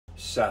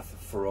Seth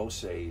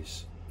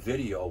Feroce's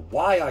video,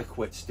 Why I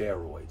Quit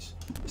Steroids.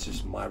 This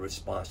is my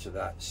response to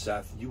that.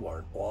 Seth, you are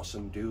an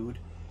awesome dude,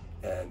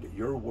 and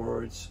your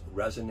words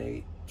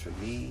resonate to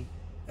me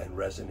and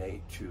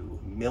resonate to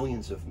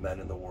millions of men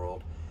in the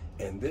world.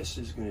 And this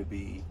is going to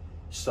be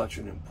such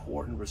an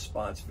important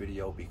response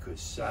video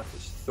because Seth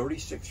is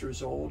 36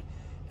 years old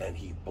and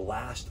he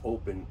blasts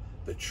open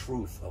the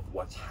truth of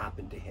what's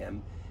happened to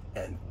him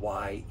and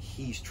why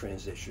he's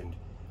transitioned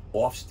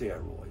off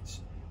steroids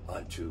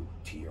onto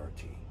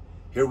TRT.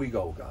 Here we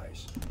go,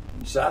 guys.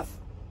 Seth,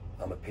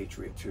 I'm a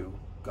patriot too.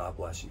 God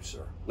bless you,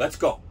 sir. Let's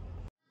go.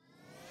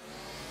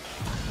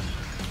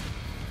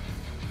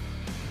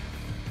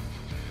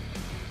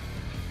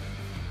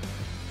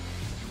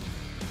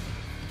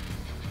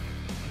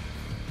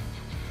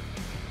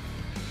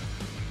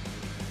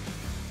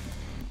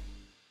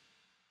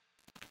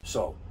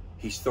 So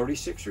he's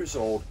 36 years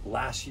old.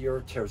 Last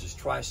year, tears his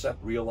tricep,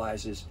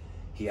 realizes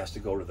he has to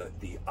go to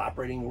the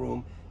operating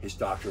room. His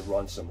doctor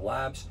runs some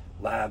labs.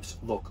 Labs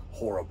look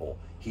horrible.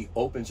 He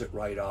opens it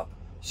right up.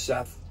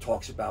 Seth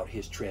talks about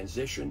his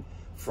transition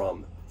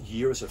from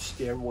years of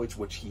steroids,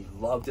 which he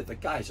loved it. The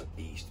guy's a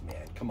beast,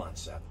 man. Come on,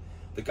 Seth.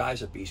 The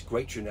guy's a beast.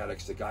 Great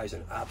genetics. The guy's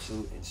an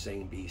absolute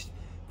insane beast.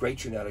 Great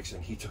genetics,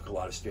 and he took a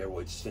lot of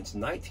steroids. Since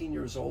 19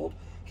 years old,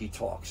 he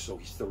talks. So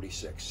he's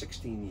 36,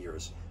 16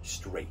 years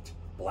straight,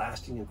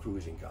 blasting and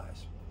cruising,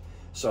 guys.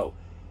 So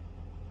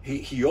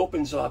he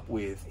opens up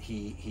with,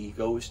 he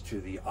goes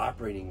to the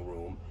operating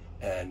room,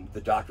 and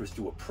the doctors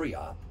do a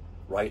pre-op,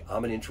 right?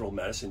 I'm an internal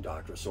medicine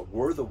doctor, so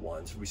we're the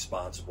ones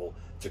responsible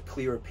to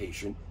clear a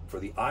patient for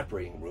the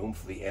operating room,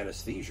 for the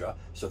anesthesia,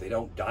 so they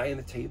don't die on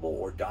the table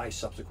or die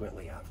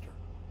subsequently after,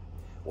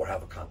 or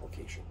have a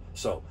complication.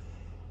 So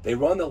they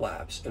run the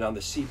labs, and on the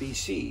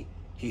CBC,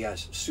 he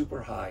has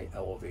super high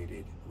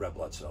elevated red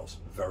blood cells,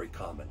 very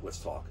common. Let's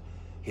talk.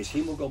 His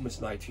hemoglobin's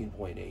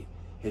 19.8,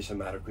 his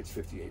hematocrit's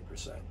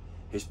 58%.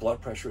 His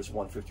blood pressure is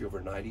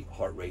 150/90,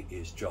 heart rate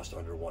is just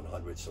under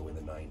 100, so in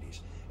the 90s.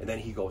 And then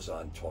he goes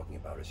on talking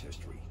about his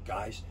history.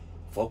 Guys,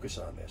 focus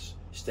on this.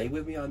 Stay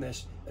with me on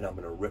this, and I'm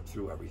going to rip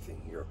through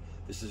everything here.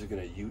 We're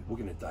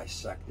going to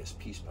dissect this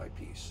piece by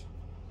piece.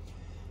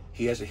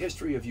 He has a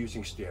history of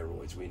using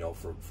steroids, we know,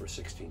 for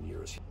 16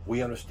 years.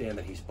 We understand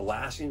that he's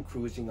blasting and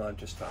cruising on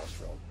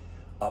testosterone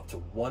up to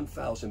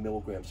 1,000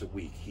 milligrams a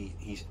week.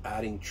 He's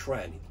adding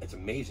tren. It's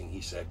amazing.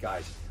 He said,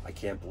 guys, I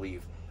can't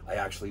believe I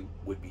actually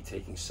would be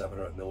taking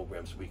 700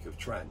 milligrams a week of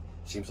tren.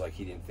 Seems like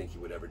he didn't think he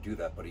would ever do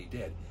that, but he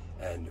did.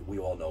 And we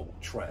all know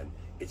tren.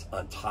 It's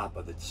on top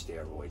of the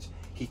steroids.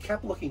 He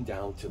kept looking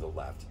down to the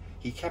left.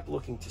 He kept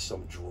looking to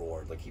some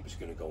drawer like he was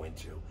going to go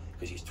into,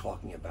 because he's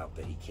talking about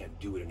that he can't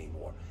do it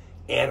anymore.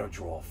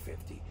 Anadrol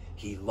 50.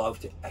 He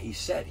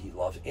said he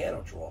loves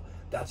Anadrol.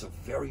 That's a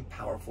very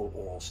powerful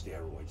oral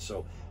steroid.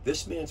 So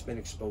this man's been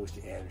exposed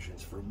to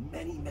androgens for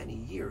many, many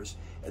years,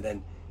 and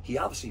then he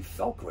obviously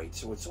felt great.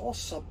 So it's all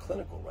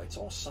subclinical, right? It's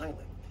all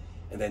silent,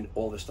 and then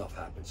all this stuff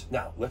happens.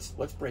 Now let's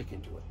break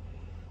into it.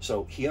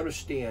 So he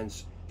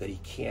understands that he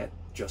can't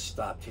just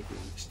stop taking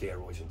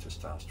steroids and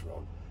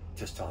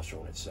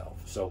testosterone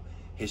itself. So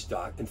his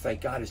and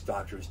thank God his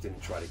doctors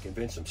didn't try to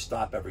convince him,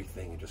 stop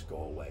everything and just go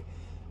away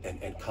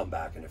and come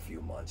back in a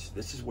few months.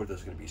 This is where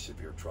there's going to be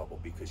severe trouble,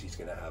 because he's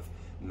going to have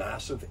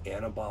massive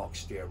anabolic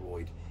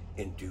steroid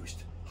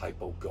induced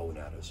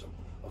hypogonadism.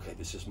 Okay,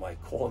 this is my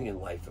calling in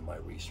life and my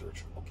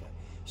research. Okay,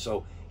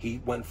 so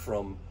he went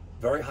from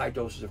very high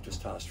doses of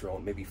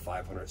testosterone, maybe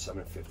 500,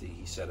 750,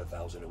 he said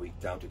 1,000 a week,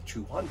 down to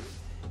 200.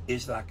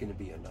 Is that going to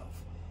be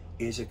enough?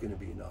 Is it going to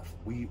be enough?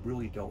 We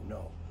really don't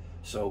know.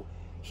 So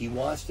he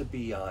wants to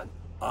be on,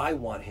 I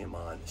want him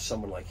on,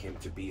 someone like him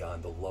to be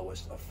on the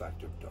lowest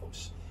effective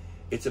dose.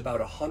 It's about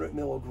 100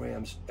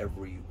 milligrams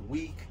every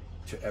week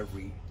to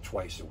every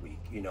twice a week.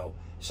 You know,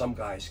 some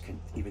guys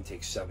can even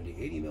take 70,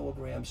 80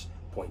 milligrams,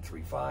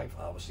 0.35,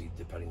 obviously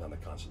depending on the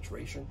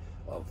concentration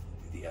of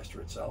the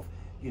ester itself,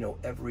 you know,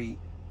 every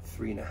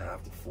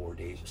 3.5 to 4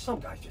 days. Some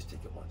guys just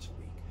take it once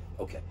a week.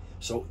 Okay,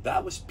 so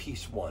that was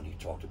piece one. He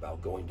talked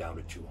about going down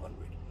to 200.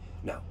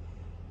 Now,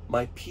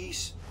 my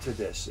piece to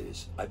this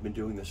is, I've been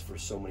doing this for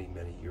so many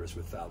years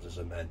with thousands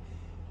of men.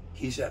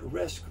 He's at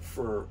risk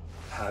for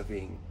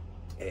having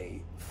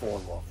a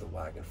falling off the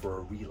wagon, for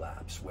a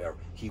relapse, where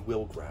he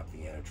will grab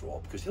the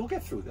Anadrol, because he'll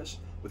get through this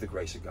with the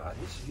grace of God.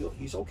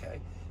 He's okay.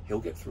 He'll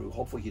get through.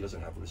 Hopefully he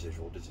doesn't have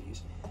residual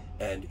disease,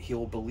 and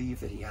he'll believe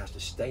that he has to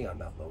stay on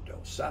that low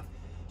dose. Seth,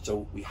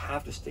 so we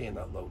have to stay in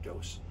that low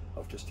dose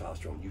of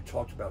testosterone. You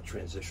talked about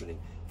transitioning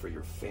for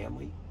your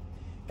family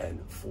and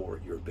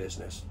for your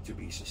business to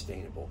be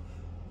sustainable.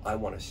 I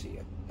want to see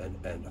it,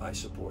 and I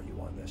support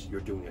you on this. You're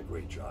doing a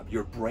great job.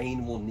 Your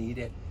brain will need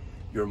it.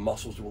 Your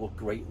muscles will look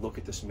great. Look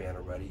at this man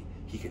already.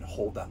 He can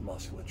hold that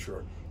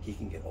musculature. He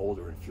can get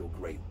older and feel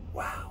great.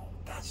 Wow,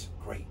 that's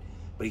great.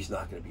 But he's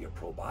not going to be a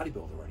pro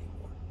bodybuilder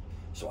anymore.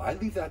 So I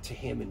leave that to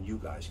him and you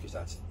guys, because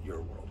that's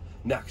your world.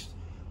 Next,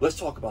 let's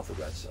talk about the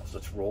red cells.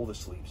 Let's roll the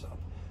sleeves up.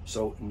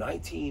 So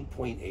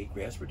 19.8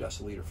 grams per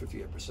deciliter,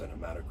 58%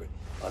 hematocrit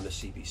on the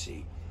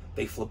CBC.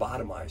 They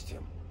phlebotomized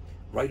him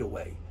right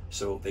away.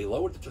 So they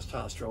lowered the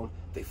testosterone,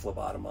 they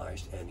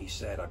phlebotomized, and he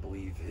said, I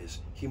believe his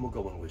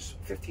hemoglobin was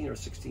 15 or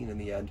 16 in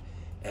the end,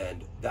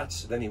 and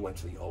then he went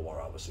to the OR,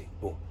 obviously.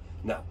 Boom.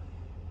 Now,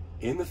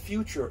 in the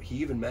future, he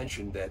even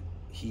mentioned that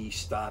he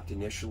stopped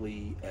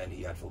initially and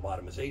he had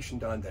phlebotomization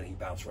done, then he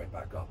bounced right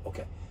back up.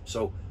 Okay,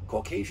 so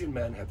Caucasian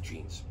men have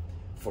genes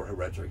for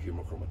hereditary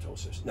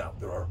hemochromatosis. Now,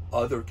 there are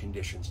other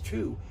conditions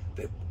too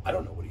that I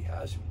don't know what he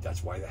has.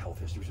 That's why the health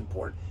history is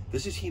important.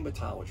 This is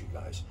hematology,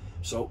 guys.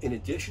 So in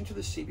addition to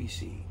the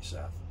CBC,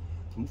 Seth,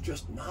 I'm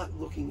just not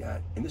looking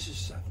at, and this is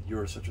Seth,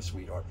 you're such a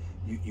sweetheart.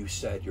 You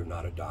said you're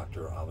not a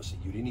doctor, obviously.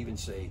 You didn't even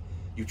say,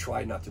 you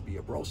tried not to be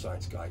a bro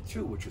science guy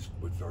too, which is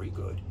very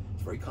good.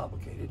 It's very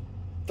complicated.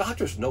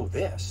 Doctors know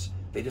this.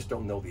 They just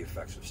don't know the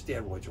effects of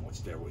steroids and what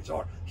steroids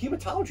are.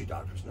 Hematology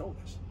doctors know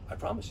this, I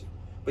promise you.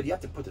 But you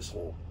have to put this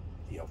whole,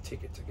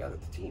 ticket together,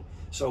 the team.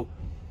 So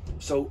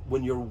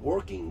when you're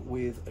working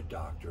with a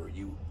doctor,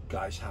 you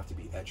guys have to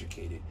be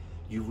educated.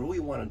 You really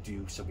want to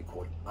do something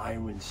called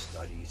iron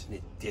studies in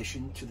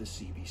addition to the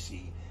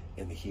CBC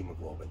and the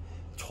hemoglobin.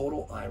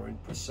 Total iron,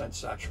 percent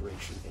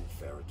saturation, and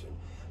ferritin.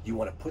 You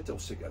want to put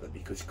those together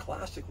because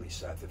classically,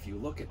 Seth, if you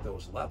look at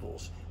those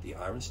levels, the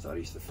iron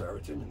studies, the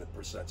ferritin, and the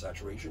percent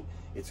saturation,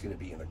 it's going to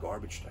be in the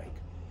garbage tank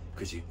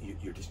because you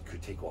just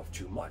could take off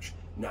too much.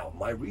 Now,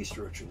 my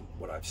research and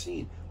what I've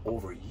seen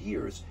over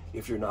years,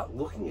 if you're not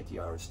looking at the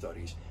iron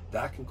studies,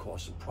 that can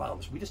cause some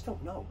problems. We just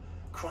don't know.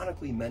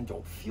 Chronically, men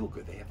don't feel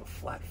good. They have a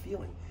flat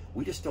feeling.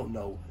 We just don't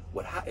know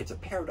what happens. It's a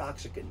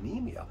paradoxic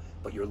anemia,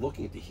 but you're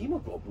looking at the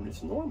hemoglobin,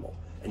 it's normal,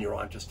 and you're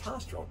on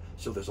testosterone.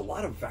 So there's a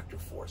lot of vector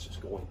forces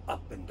going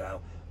up and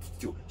down,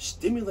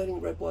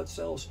 stimulating red blood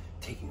cells,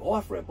 taking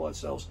off red blood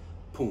cells.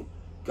 Boom.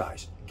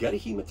 Guys, get a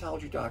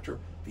hematology doctor.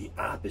 The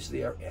app is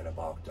there,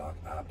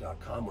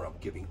 anabolicdocapp.com, where I'm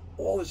giving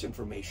all this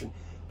information.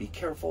 Be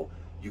careful.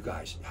 You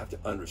guys have to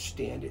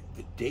understand it.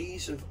 The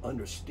days of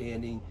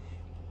understanding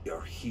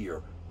are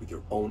here with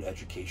your own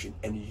education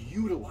and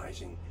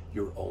utilizing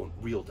your own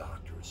real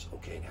doctors,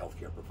 okay, and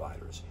healthcare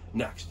providers.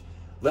 Next,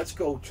 let's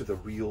go to the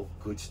real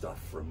good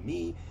stuff for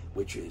me,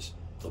 which is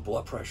the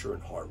blood pressure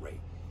and heart rate.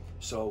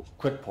 So,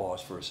 quick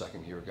pause for a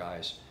second here,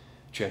 guys.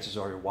 Chances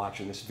are you're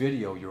watching this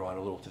video, you're on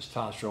a little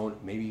testosterone,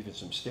 maybe even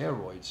some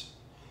steroids,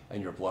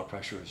 and your blood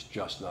pressure is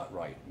just not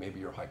right. Maybe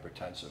you're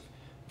hypertensive.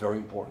 Very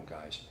important,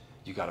 guys.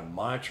 You got to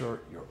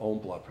monitor your own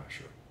blood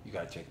pressure. You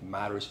got to take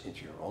matters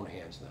into your own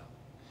hands now.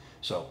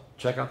 So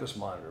check out this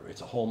monitor.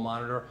 It's a home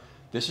monitor.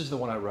 This is the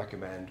one I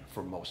recommend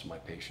for most of my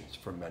patients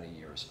for many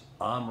years.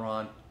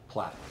 Omron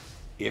Platinum.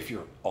 If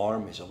your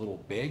arm is a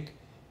little big,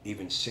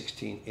 even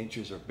 16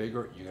 inches or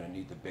bigger, you're going to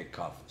need the big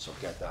cuff. So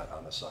get that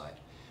on the side.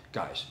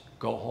 Guys,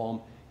 go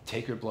home,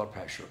 take your blood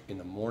pressure in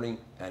the morning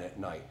and at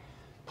night.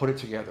 Put it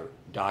together,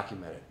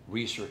 document it,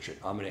 research it.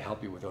 I'm going to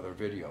help you with other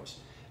videos.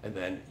 And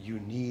then you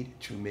need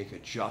to make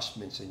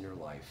adjustments in your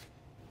life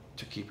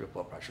to keep your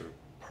blood pressure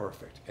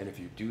perfect. And if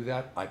you do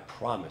that, I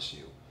promise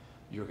you,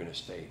 you're going to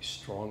stay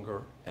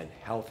stronger and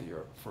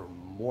healthier for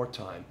more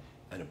time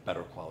and a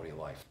better quality of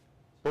life.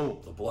 Boom,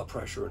 the blood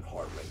pressure and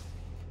heart rate.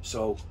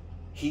 So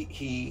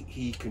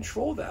he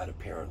controlled that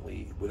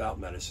apparently without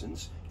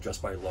medicines,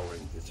 just by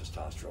lowering the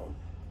testosterone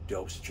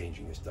dose,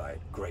 changing his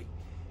diet. Great.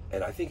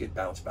 And I think it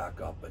bounced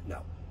back up. But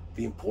now,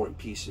 the important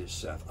piece is,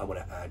 Seth, I want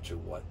to add to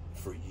what,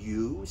 for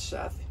you,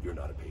 Seth, you're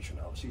not a patient,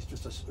 obviously, it's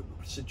just a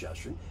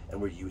suggestion, and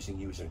we're using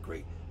you as a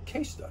great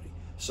case study.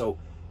 So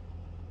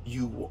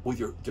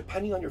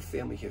depending on your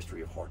family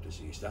history of heart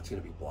disease, that's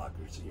going to be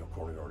blockers,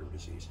 coronary artery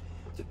disease.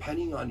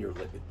 Depending on your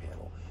lipid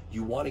panel,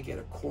 you want to get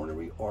a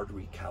coronary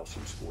artery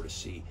calcium score to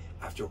see,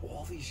 after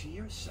all these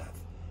years, Seth,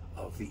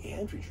 of the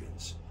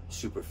androgens,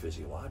 super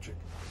physiologic.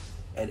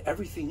 And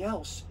everything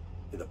else,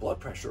 in the blood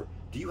pressure,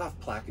 do you have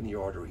plaque in the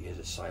artery? Is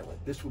it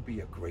silent? This would be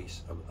a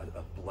grace,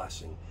 a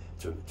blessing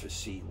to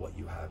see what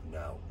you have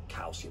now.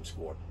 Calcium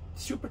score,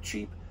 super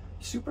cheap,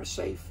 super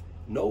safe,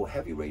 no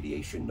heavy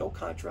radiation, no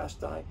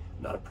contrast dye,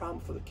 not a problem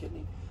for the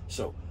kidney.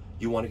 So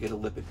you want to get a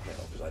lipid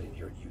panel, because I didn't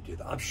hear you did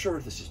that. I'm sure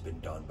this has been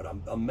done, but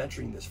I'm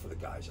mentioning this for the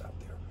guys out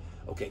there.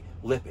 Okay,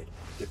 lipid.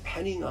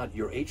 Depending on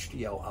your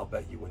HDL, I'll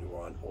bet you when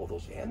you're on all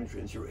those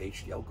androgens, your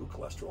HDL, good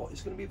cholesterol,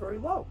 is going to be very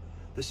low.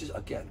 This is,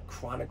 again,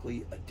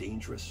 chronically a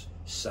dangerous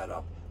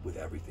setup with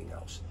everything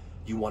else.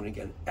 You want to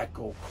get an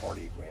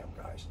echocardiogram,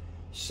 guys.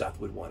 Seth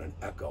would want an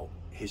echo.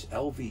 His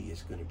LV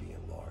is going to be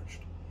enlarged.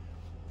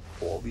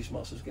 All these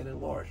muscles get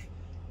enlarged.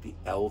 The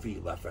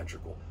LV, left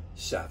ventricle.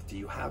 Seth, do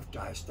you have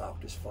diastolic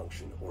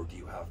dysfunction, or do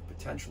you have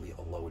potentially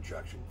a low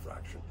ejection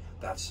fraction?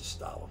 That's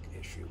systolic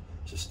issue.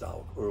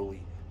 Systolic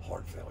early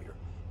heart failure.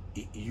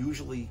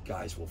 Usually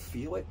guys will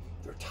feel it.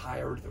 They're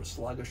tired, they're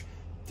sluggish.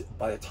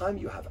 By the time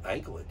you have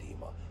ankle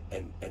edema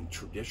and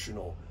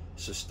traditional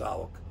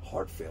systolic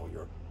heart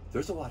failure,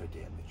 there's a lot of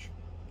damage.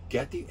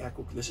 Get the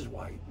echo. This is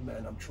why,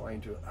 man, I'm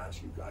trying to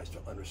ask you guys to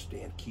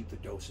understand, keep the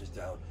doses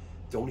down.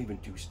 Don't even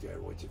do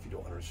steroids. If you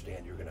don't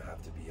understand, you're going to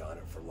have to be on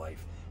it for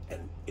life.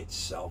 And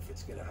itself,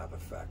 it's going to have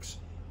effects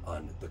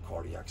on the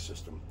cardiac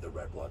system, the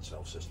red blood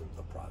cell system,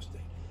 the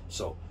prostate.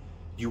 So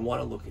you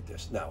want to look at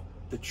this. Now,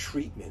 the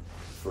treatment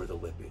for the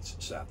lipids,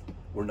 Seth.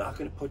 We're not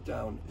going to put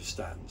down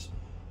statins.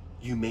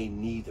 You may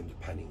need them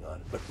depending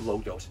on, but low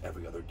dose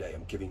every other day.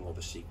 I'm giving all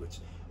the secrets.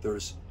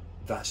 There's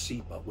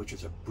Vascepa, which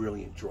is a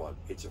brilliant drug.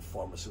 It's a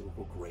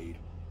pharmaceutical grade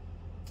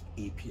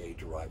EPA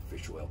derived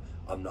fish oil.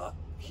 I'm not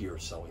here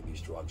selling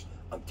these drugs.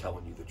 I'm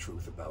telling you the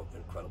truth about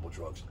incredible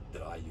drugs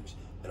that I use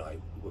and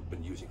I've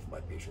been using for my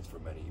patients for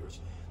many years.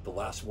 The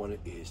last one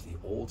is the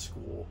old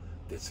school,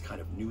 that's kind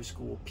of new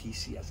school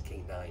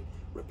PCSK9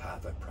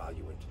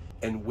 repatha-praluent.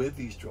 And with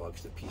these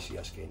drugs, the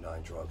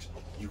PCSK9 drugs,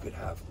 you could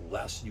have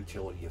less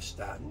utility of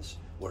statins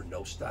or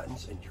no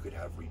statins, and you could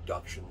have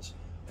reductions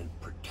and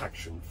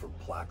protection from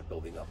plaque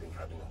building up and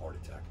having a heart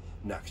attack.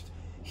 Next,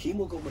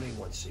 hemoglobin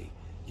A1C.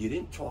 You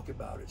didn't talk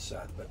about it,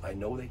 Seth, but I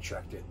know they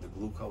checked it, the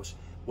glucose.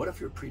 What if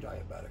you're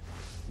pre-diabetic?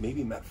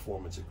 Maybe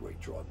metformin's a great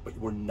drug, but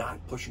we're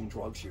not pushing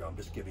drugs here. I'm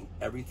just giving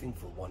everything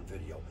for one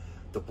video.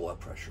 The blood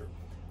pressure.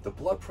 The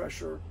blood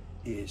pressure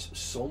is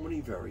so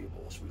many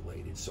variables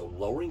related. So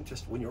lowering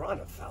just when you're on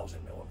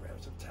 1,000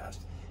 milligrams of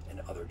test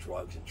and other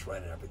drugs and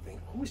tren and everything,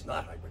 who's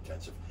not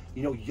hypertensive?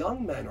 You know,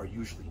 young men are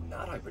usually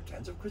not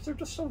hypertensive because they're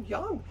just so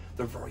young.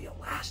 They're very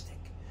elastic.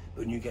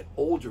 But when you get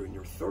older, in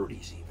your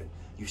 30s even,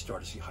 you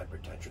start to see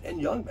hypertension.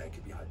 And young men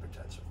can be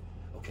hypertensive.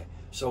 Okay,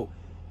 so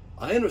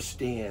I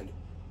understand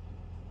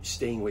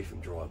staying away from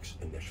drugs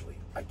initially.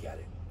 I get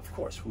it. Of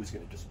course, who's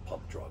going to just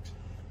pump drugs?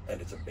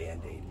 And it's a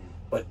Band-Aid.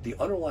 But the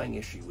underlying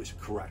issue is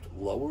correct.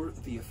 Lower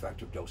the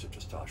effective dose of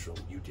testosterone.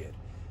 You did.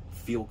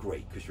 Feel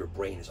great, because your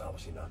brain is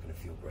obviously not going to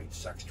feel great.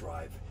 Sex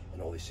drive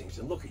and all these things.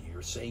 And look at you.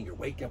 You're saying you're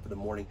waking up in the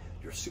morning.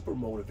 You're super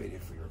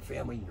motivated for your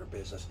family and your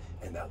business,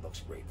 and that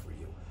looks great for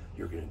you.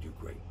 You're going to do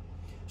great.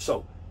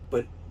 So,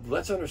 but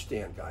let's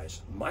understand,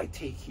 guys, my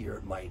take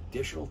here, my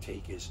additional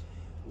take is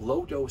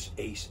low dose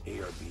ACE,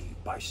 ARB,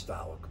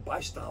 Bistolic.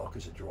 Bistolic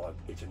is a drug.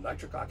 It's a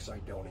nitric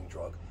oxide doning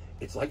drug.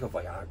 It's like a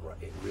Viagra.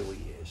 It really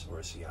is, or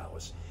a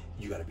Cialis.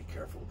 You got to be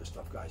careful with this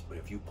stuff, guys. But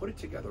if you put it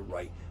together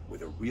right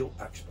with a real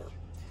expert,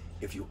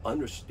 if you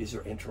understand, these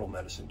are internal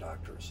medicine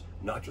doctors,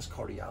 not just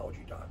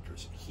cardiology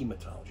doctors,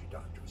 hematology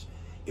doctors.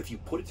 If you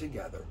put it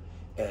together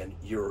and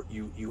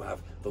you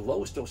have the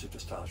lowest dose of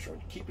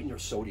testosterone, keeping your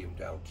sodium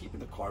down, keeping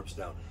the carbs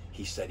down.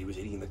 He said he was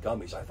eating the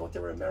gummies. I thought they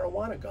were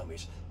marijuana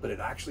gummies, but it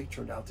actually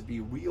turned out to be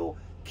real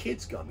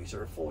kids gummies that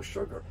are full of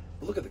sugar.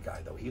 But look at the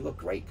guy though. He looked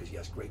great because he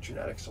has great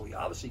genetics. So he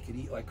obviously could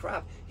eat like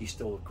crap. He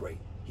still looked great.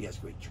 He has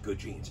good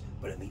genes.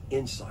 But in the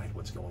inside,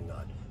 what's going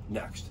on?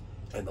 Next,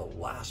 and the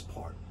last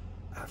part,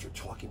 after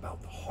talking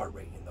about the heart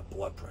rate and the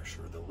blood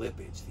pressure, the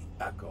lipids,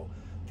 the echo,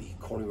 the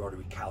coronary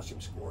artery calcium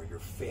score, your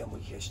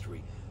family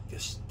history, the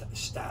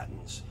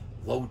statins,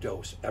 low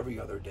dose every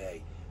other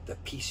day, the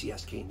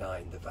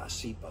PCSK9, the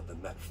Vascepa, the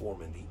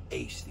metformin, the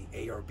ACE,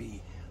 the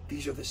ARB.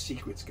 These are the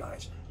secrets,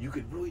 guys. You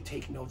could really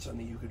take notes on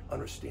them. You could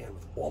understand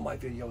with all my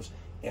videos.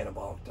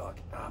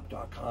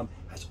 Anabolicapp.com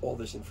has all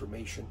this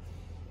information.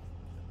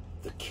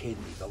 The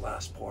kidney, the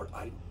last part,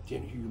 I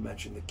didn't hear you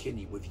mention the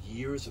kidney with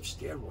years of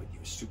steroid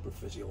use, super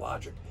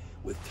physiologic,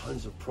 with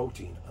tons of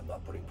protein. I'm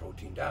not putting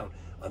protein down.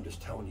 I'm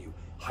just telling you,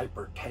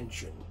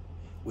 hypertension,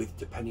 with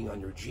depending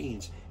on your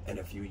genes, and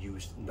if you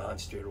use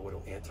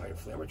non-steroidal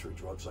anti-inflammatory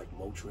drugs like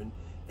Motrin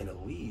and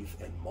Aleve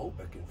and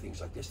Mobic and things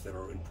like this that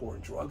are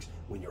important drugs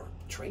when you're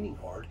training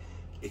hard,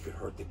 it could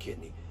hurt the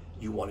kidney.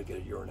 You want to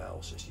get a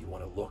urinalysis. You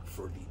want to look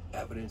for the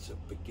evidence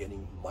of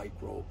beginning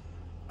microalbumin,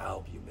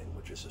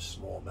 which is a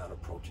small amount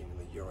of protein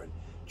in the urine.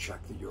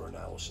 Check the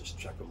urinalysis.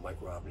 Check a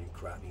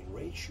microalbumin-creatinine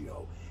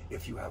ratio.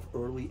 If you have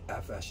early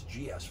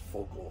FSGS,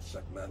 focal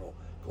segmental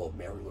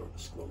glomerular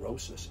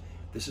sclerosis,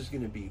 this is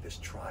going to be this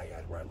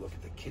triad where I look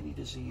at the kidney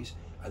disease,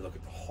 I look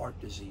at the heart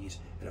disease,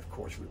 and of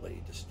course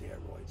related to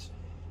steroids.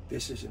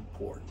 This is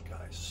important,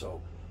 guys.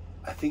 So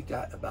I think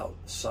that about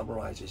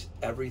summarizes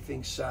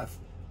everything, Seth.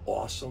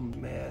 Awesome,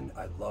 man.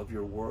 I love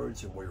your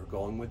words and where you're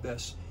going with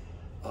this.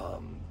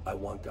 I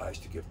want guys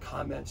to give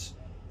comments.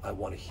 I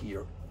want to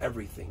hear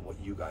everything, what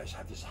you guys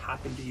have. This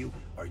happened to you?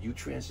 Are you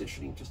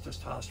transitioning to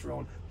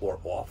testosterone or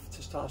off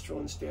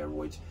testosterone and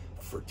steroids?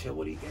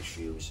 Fertility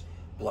issues,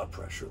 blood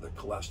pressure, the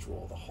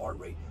cholesterol, the heart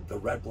rate, the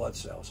red blood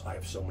cells. I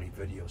have so many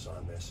videos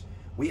on this.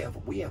 We have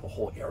a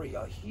whole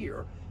area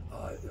here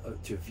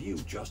to view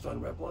just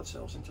on red blood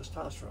cells and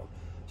testosterone.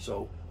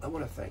 So I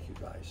want to thank you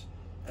guys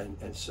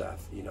and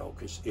Seth, you know,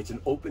 because it's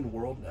an open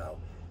world now.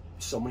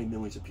 So many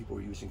millions of people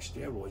are using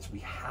steroids. We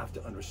have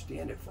to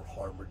understand it for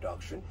harm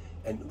reduction.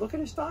 And look at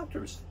his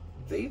doctors.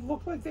 They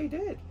look like they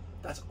did.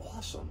 That's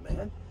awesome,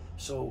 man.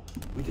 So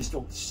we just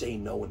don't say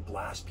no and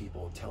blast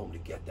people and tell them to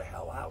get the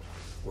hell out.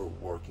 We're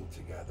working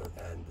together.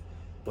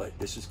 But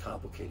this is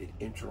complicated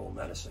internal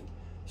medicine.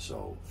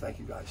 So thank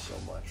you guys so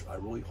much. I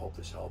really hope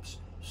this helps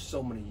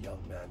so many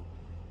young men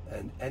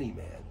and any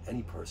man,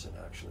 any person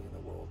actually in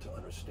the world to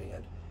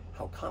understand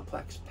how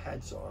complex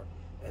PEDs are,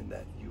 and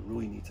that you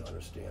really need to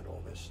understand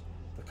all this,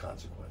 the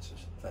consequences.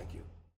 Thank you.